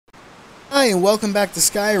Hi, and welcome back to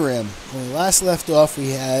Skyrim. When we last left off, we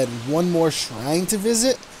had one more shrine to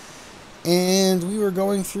visit, and we were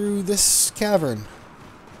going through this cavern.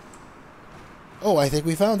 Oh, I think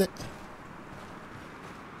we found it.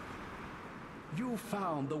 You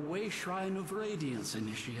found the Way Shrine of Radiance,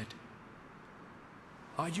 Initiate.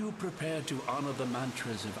 Are you prepared to honor the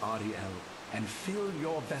mantras of Aruiel and fill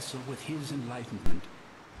your vessel with his enlightenment?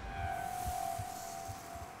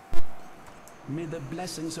 May the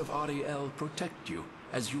blessings of Aruiel protect you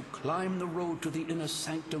as you climb the road to the inner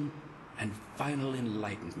sanctum and final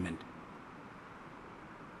enlightenment.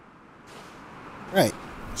 Right,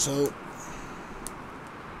 so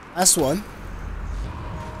last one.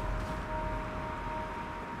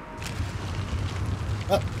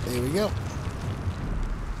 Oh, there we go.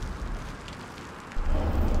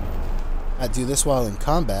 I do this while in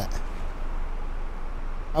combat.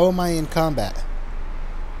 How am I in combat?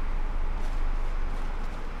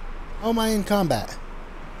 How am I in combat?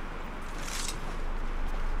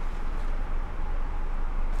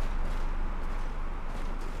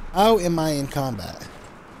 How am I in combat?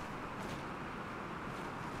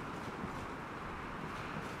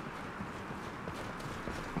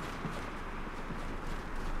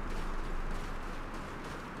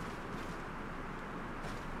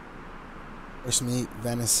 Horse meat,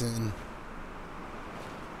 venison.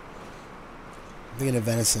 I'm thinking of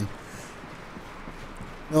venison.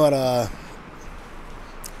 You know what,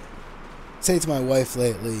 say to my wife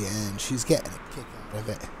lately, and she's getting a kick out of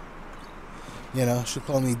it. You know, she'll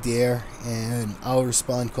call me dear, and I'll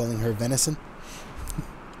respond calling her venison.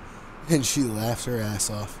 And she laughs her ass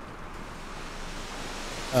off.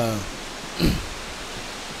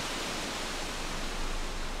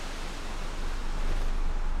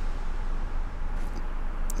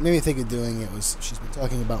 Made me think of doing it was, she's been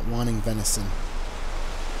talking about wanting venison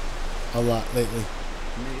a lot lately.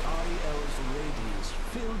 May Aruiel's radiance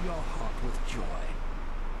fill your heart with joy.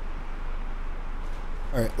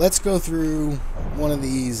 Alright, let's go through one of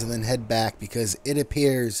these and then head back, because it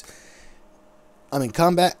appears I'm in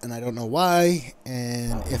combat and I don't know why,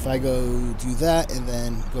 and if I go do that and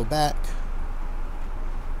then go back,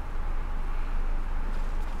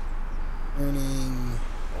 learning,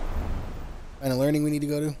 kind of learning we need to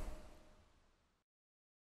go to.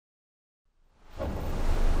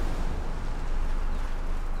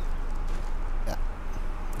 Yeah,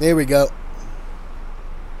 there we go.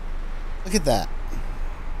 Look at that.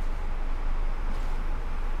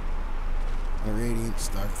 Radiance,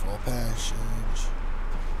 Darkfall Passage.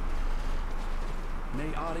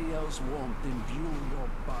 May Aruiel's warmth imbue your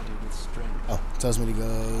body with strength. Oh, it tells me to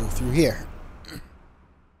go through here.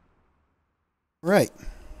 Right.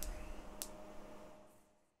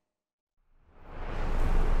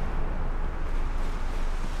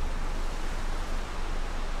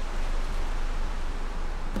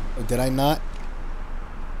 Oh, did I not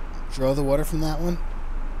draw the water from that one?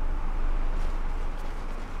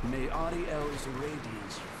 May Aruiel's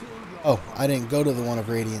radiance fill your Oh, I didn't go to the one of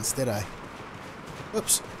Radiance, did I?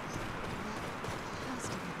 Oops.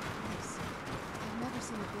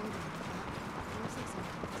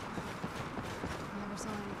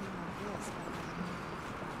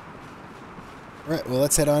 Alright, well,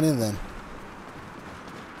 let's head on in then.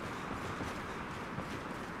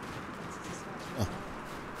 Oh.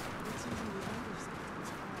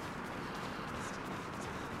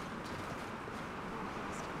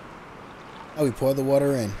 Oh, we pour the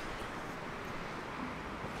water in.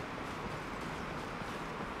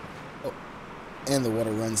 Oh, and the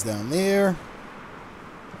water runs down there.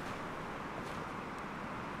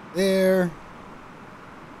 There.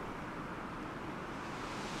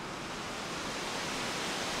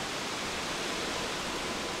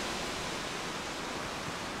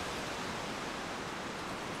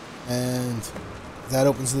 And that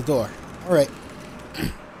opens the door. All right.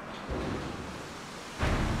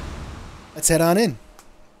 Let's head on in.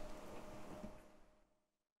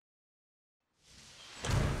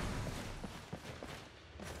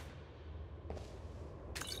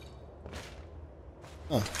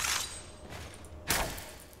 Huh.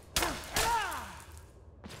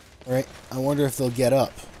 Alright, I wonder if they'll get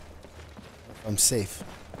up. If I'm safe.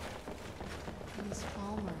 These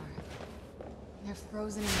Falmer, they're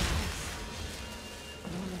frozen in ice.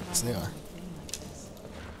 Yes, they are.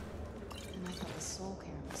 And I thought the soul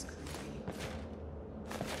care was creepy.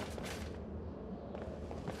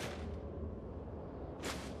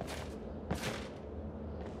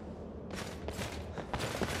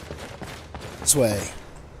 This way.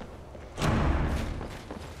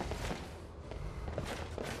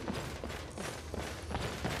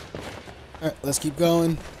 Alright, let's keep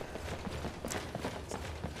going.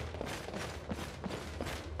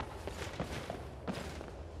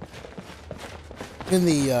 In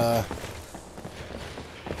the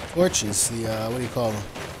torches, the what do you call them?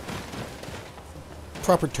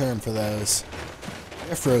 Proper term for those.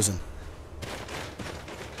 They're frozen.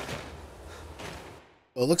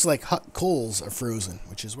 Well, it looks like hot coals are frozen,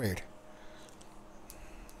 which is weird.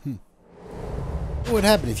 What would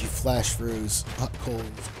happen if you flash froze hot coals?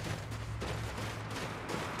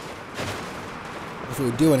 If it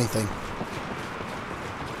would do anything.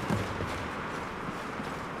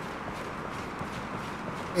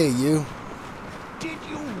 Hey, you. Did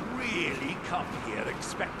you really come here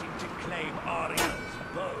expecting to claim Aruiel's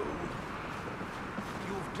bow?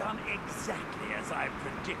 You've done exactly as I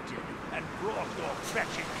predicted and brought your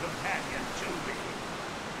wretched companion to me.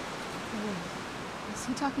 Wait, is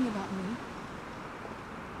he talking about me?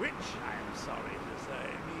 Which, I am sorry to say,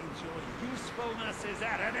 means your usefulness is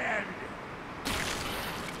at an end.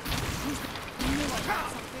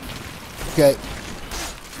 Okay.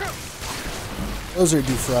 Those are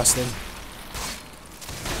defrosting.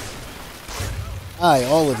 Aye,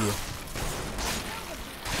 all of you.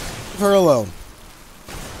 Leave her alone.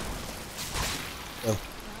 Go.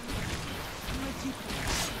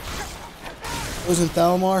 Frozen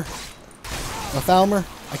Thalmor? No, Thalmor?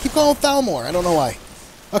 I keep calling him Thalmor. I don't know why.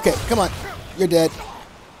 Okay, come on. You're dead.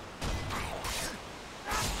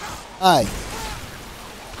 Aye.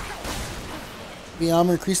 The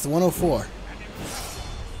armor increased to 104.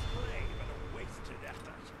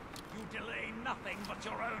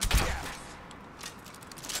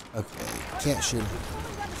 Okay, can't shoot him.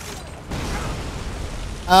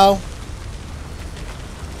 Ow.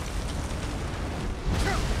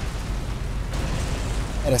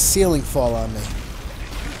 Had a ceiling fall on me.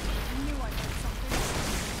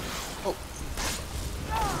 Oh.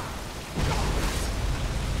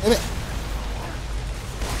 Damn it.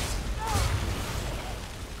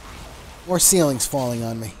 More ceilings falling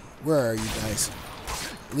on me. Where are you guys?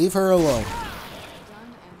 Leave her alone.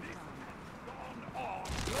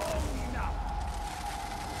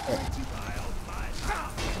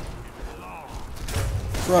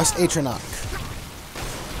 Frost Atronach.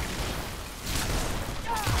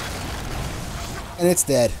 And it's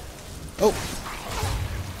dead. Oh.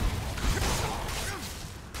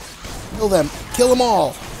 Kill them. Kill them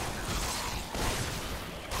all.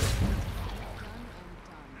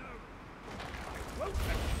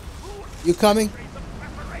 You coming?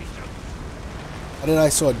 Why did I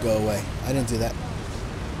sword go away? I didn't do that.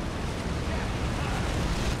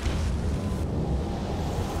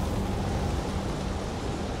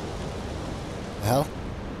 The hell?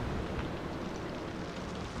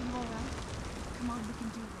 I'm all right. Come on, we can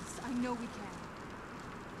do this. I know we can.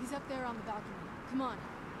 He's up there on the balcony. Come on.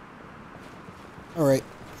 All right.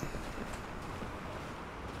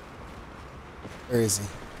 Where is he?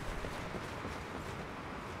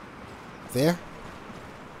 There?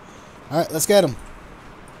 Alright, let's get him.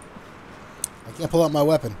 I can't pull out my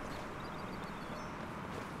weapon.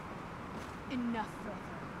 Enough, brother.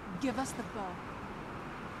 Give us the bow.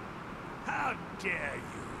 How dare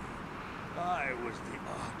you? I was the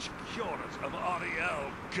arch-curate of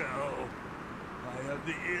Aruiel, girl. I had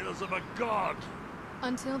the ears of a god.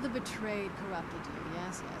 Until the betrayed corrupted you.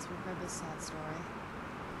 Yes, yes, we've heard this sad story.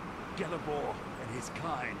 Gelibor and his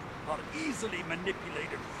kind are easily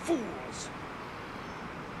manipulated fools.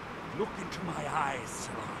 Look into my eyes,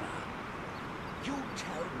 Serana. You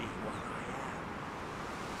tell me what I am.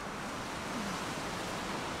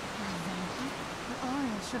 But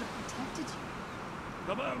Aruiel should have protected you.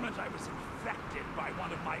 The moment I was infected by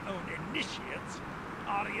one of my own initiates,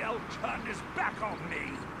 Aruiel turned his back on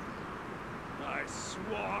me. I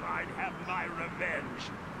swore I'd have my revenge,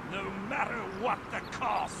 no matter what the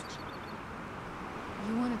cost.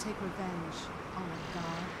 You want to take revenge on a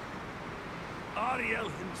god? Aruiel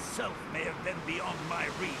himself may have been beyond my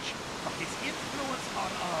reach, but his influence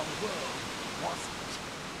on our world wasn't.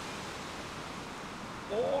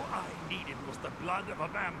 All I needed was the blood of a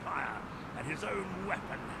vampire and his own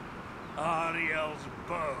weapon, Aruiel's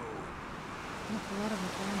bow. The blood of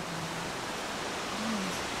a vampire.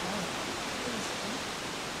 Aruiel's bow.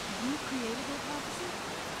 Have you created that prophecy?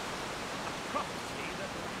 A prophecy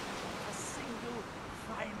that lacked a single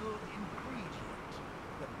final ingredient.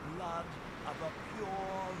 The blood of a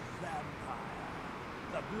pure vampire.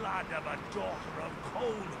 The blood of a daughter of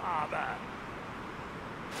Cold Harbor.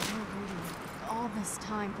 You're waiting all this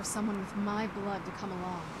time for someone with my blood to come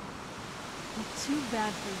along. But too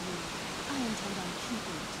bad for you. I intend on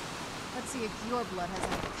keeping it. Let's see if your blood has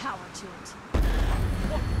any power to it.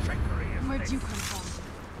 What trickery is Where'd this? you come from?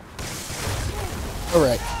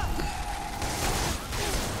 Alright.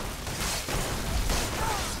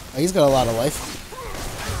 He's got a lot of life.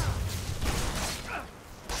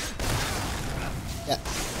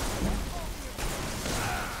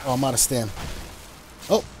 Oh, I'm out of stam.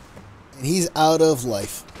 Oh, and he's out of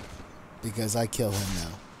life because I kill him now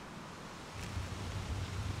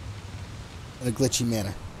in a glitchy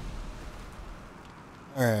manner.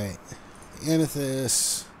 Alright,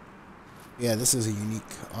 amethyst. Yeah, this is a unique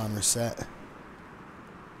armor set. Take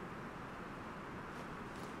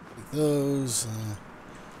those.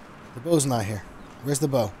 The bow's not here. Where's the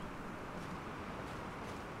bow?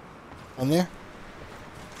 On there?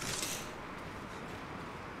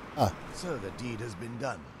 Ah. So the deed has been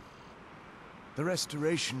done. The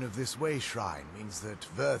restoration of this way shrine means that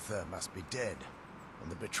Verther must be dead,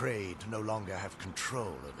 and the betrayed no longer have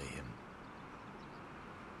control over him.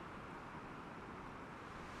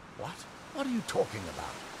 What? What are you talking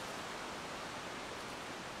about?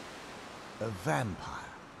 A vampire.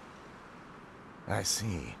 I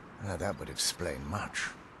see. That would explain much.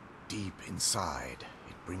 Deep inside,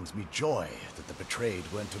 it brings me joy that the betrayed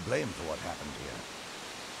weren't to blame for what happened here.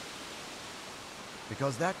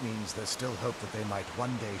 Because that means there's still hope that they might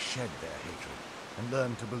one day shed their hatred and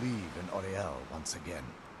learn to believe in Aruiel once again.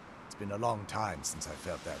 It's been a long time since I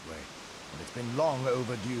felt that way, and it's been long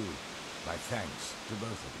overdue. My thanks to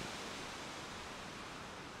both of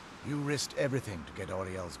you. You risked everything to get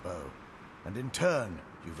Auriel's bow, and in turn,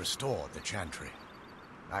 you've restored the Chantry.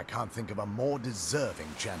 I can't think of a more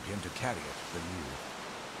deserving champion to carry it than you.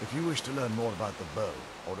 If you wish to learn more about the bow,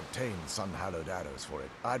 or obtain sun-hallowed arrows for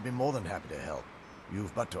it, I'd be more than happy to help.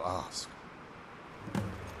 You've but to ask.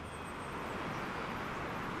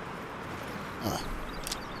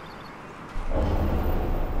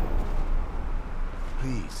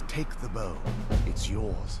 Please, take the bow. It's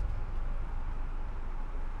yours.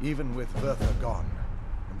 Even with Verther gone,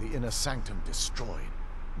 and the inner sanctum destroyed,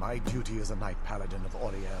 my duty as a Knight Paladin of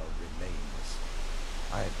Auriel remains.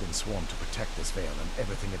 I have been sworn to protect this veil and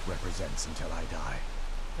everything it represents until I die.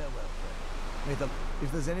 Farewell, friend.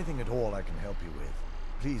 If there's anything at all I can help you with,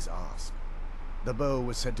 please ask. The bow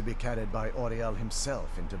was said to be carried by Auriel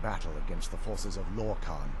himself into battle against the forces of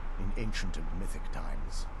Lorkhan in ancient and mythic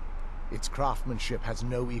times. Its craftsmanship has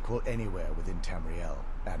no equal anywhere within Tamriel,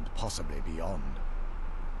 and possibly beyond.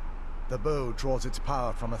 The bow draws its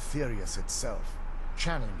power from Aetherius itself,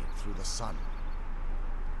 channeling it through the sun.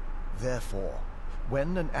 Therefore,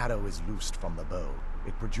 when an arrow is loosed from the bow,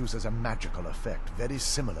 it produces a magical effect very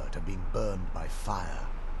similar to being burned by fire.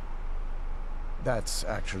 That's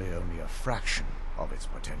actually only a fraction of its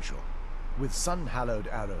potential. With sun-hallowed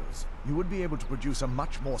arrows, you would be able to produce a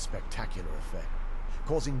much more spectacular effect,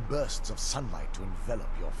 causing bursts of sunlight to envelop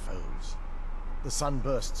your foes. The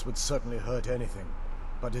sunbursts would certainly hurt anything,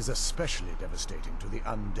 but is especially devastating to the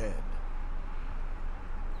undead.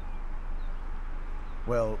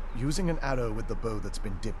 Well, using an arrow with the bow that's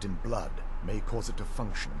been dipped in blood may cause it to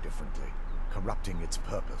function differently, corrupting its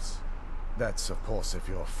purpose. That's, of course, if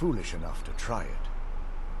you're foolish enough to try it.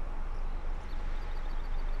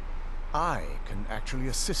 I can actually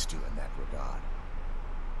assist you in that regard.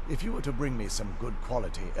 If you were to bring me some good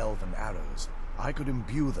quality elven arrows, I could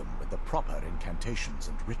imbue them with the proper incantations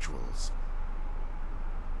and rituals.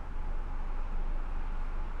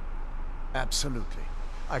 Absolutely.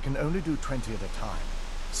 I can only do 20 at a time,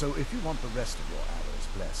 so if you want the rest of your arrows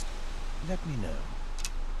blessed, let me know.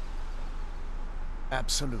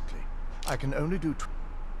 Absolutely. I can only do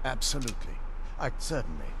Absolutely.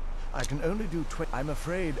 Certainly. I can only do I'm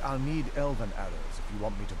afraid I'll need elven arrows if you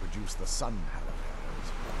want me to produce the sun-hallowed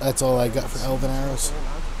arrows. That's all I got for elven arrows.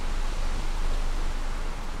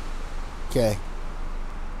 Okay.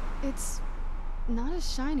 It's not as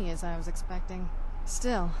shiny as I was expecting.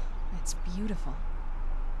 Still, it's beautiful.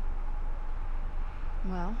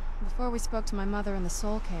 Well, before we spoke to my mother in the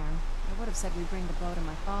Soul Cairn, I would have said we bring the bow to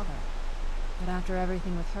my father. But after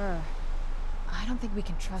everything with her, I don't think we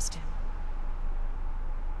can trust him.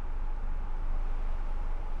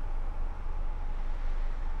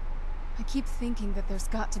 I keep thinking that there's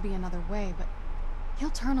got to be another way, but he'll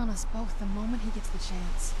turn on us both the moment he gets the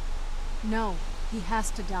chance. No, he has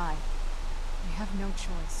to die. We have no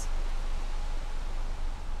choice.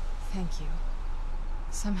 Thank you.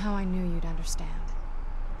 Somehow I knew you'd understand.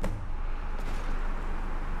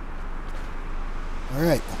 All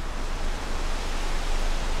right.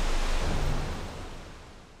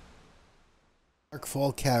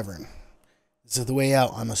 Darkfall Cavern. This is the way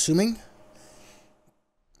out, I'm assuming.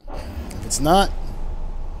 If it's not,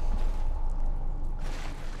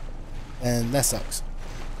 then that sucks.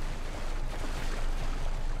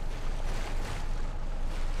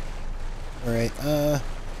 Alright,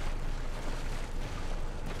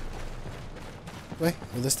 wait,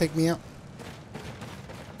 will this take me out?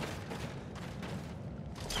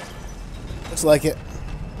 Looks like it.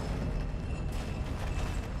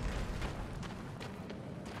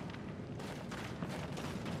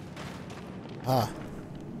 Ah.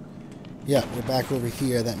 Yeah, we're back over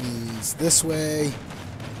here. That means this way.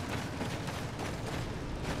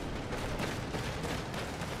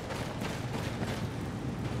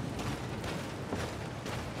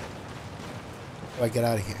 How do I get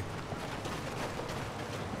out of here?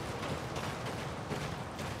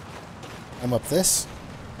 I'm up this.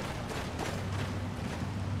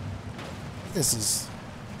 This is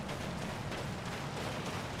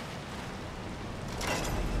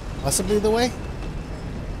possibly the way.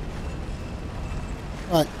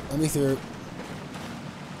 Come on, let me through.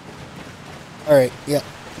 Alright, yep.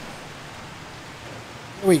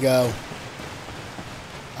 Here we go.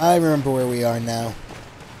 I remember where we are now.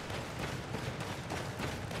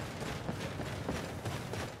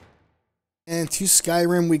 And to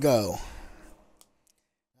Skyrim we go.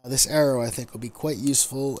 Now this arrow I think will be quite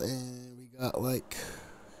useful, and we got like...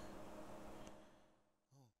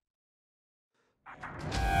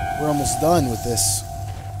 We're almost done with this.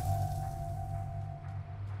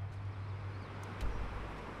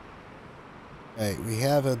 Right, we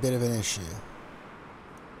have a bit of an issue.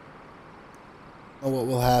 I don't know what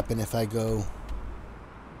will happen if I go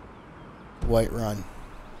Whiterun.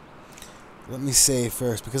 Let me save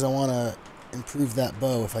first because I want to improve that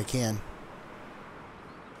bow if I can.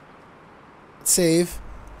 Let's save,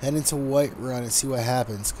 head into Whiterun and see what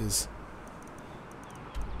happens, because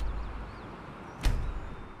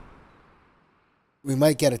we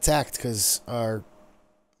might get attacked because our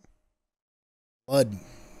blood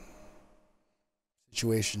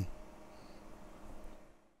situation.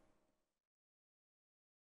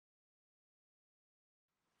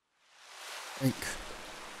 Drink.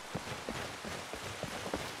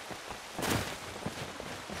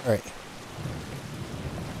 Alright.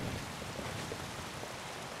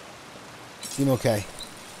 Seem okay.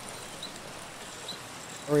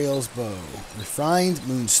 Aruiel's bow. Refined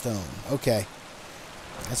moonstone. Okay.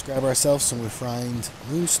 Let's grab ourselves some refined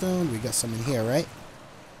moonstone. We got some in here, right?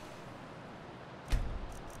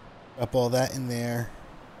 Drop all that in there.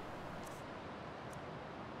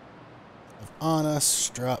 On us.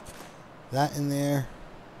 Drop that in there.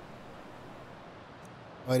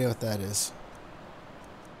 No idea what that is.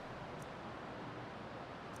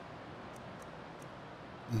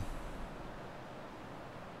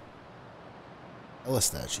 Ella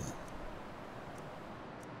statue.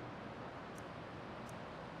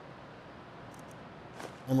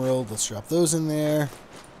 Emerald, let's drop those in there.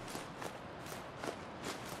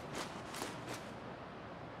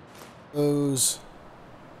 Those.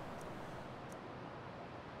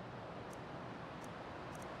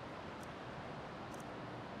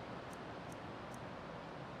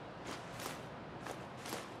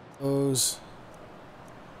 Those.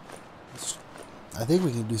 I think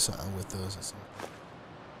we can do something with those.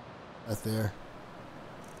 Right there.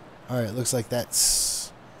 Alright, looks like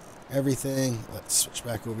that's everything. Let's switch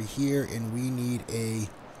back over here, and we need a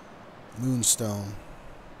moonstone.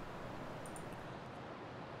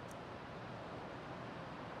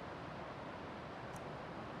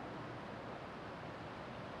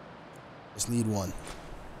 Just need one.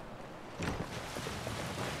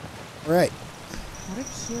 Alright. What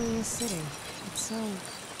a curious city. It's so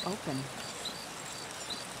open.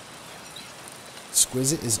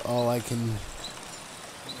 Exquisite is all I can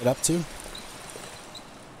get up to.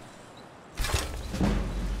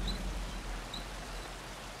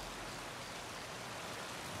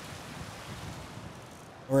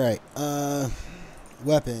 Alright,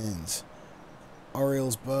 weapons.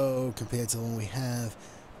 Aruiel's bow compared to the one we have.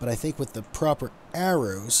 But I think with the proper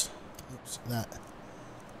arrows, oops, that,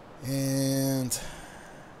 and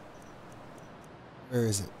where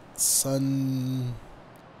is it? Sun.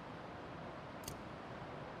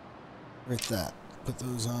 Right, that. Put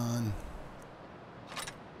those on.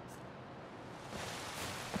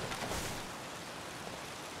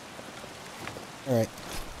 Alright.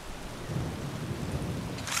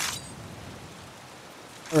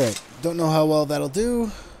 Alright. Don't know how well that'll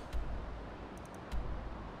do.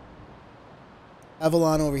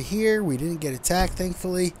 Avalon over here. We didn't get attacked,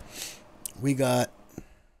 thankfully. We got...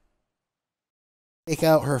 Take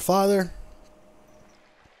out her father.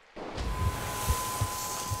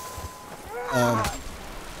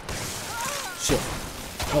 Shit.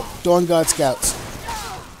 Oh, Dawnguard scouts.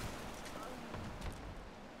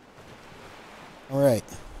 Alright.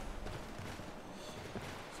 So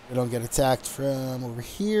we don't get attacked from over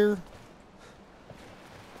here.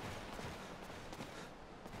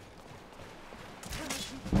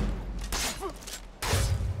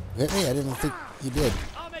 Hit me? I didn't think you did.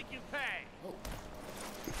 I'll make you pay. Oh.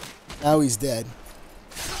 Now he's dead.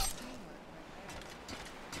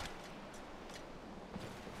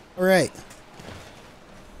 Alright.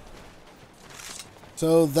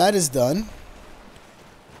 So that is done.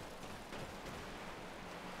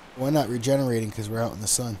 We're not regenerating because we're out in the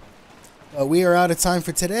sun. We are out of time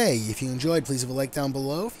for today. If you enjoyed, please leave a like down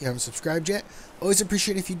below. If you haven't subscribed yet, always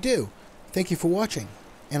appreciate it if you do. Thank you for watching,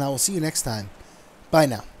 and I will see you next time. Bye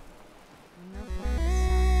now.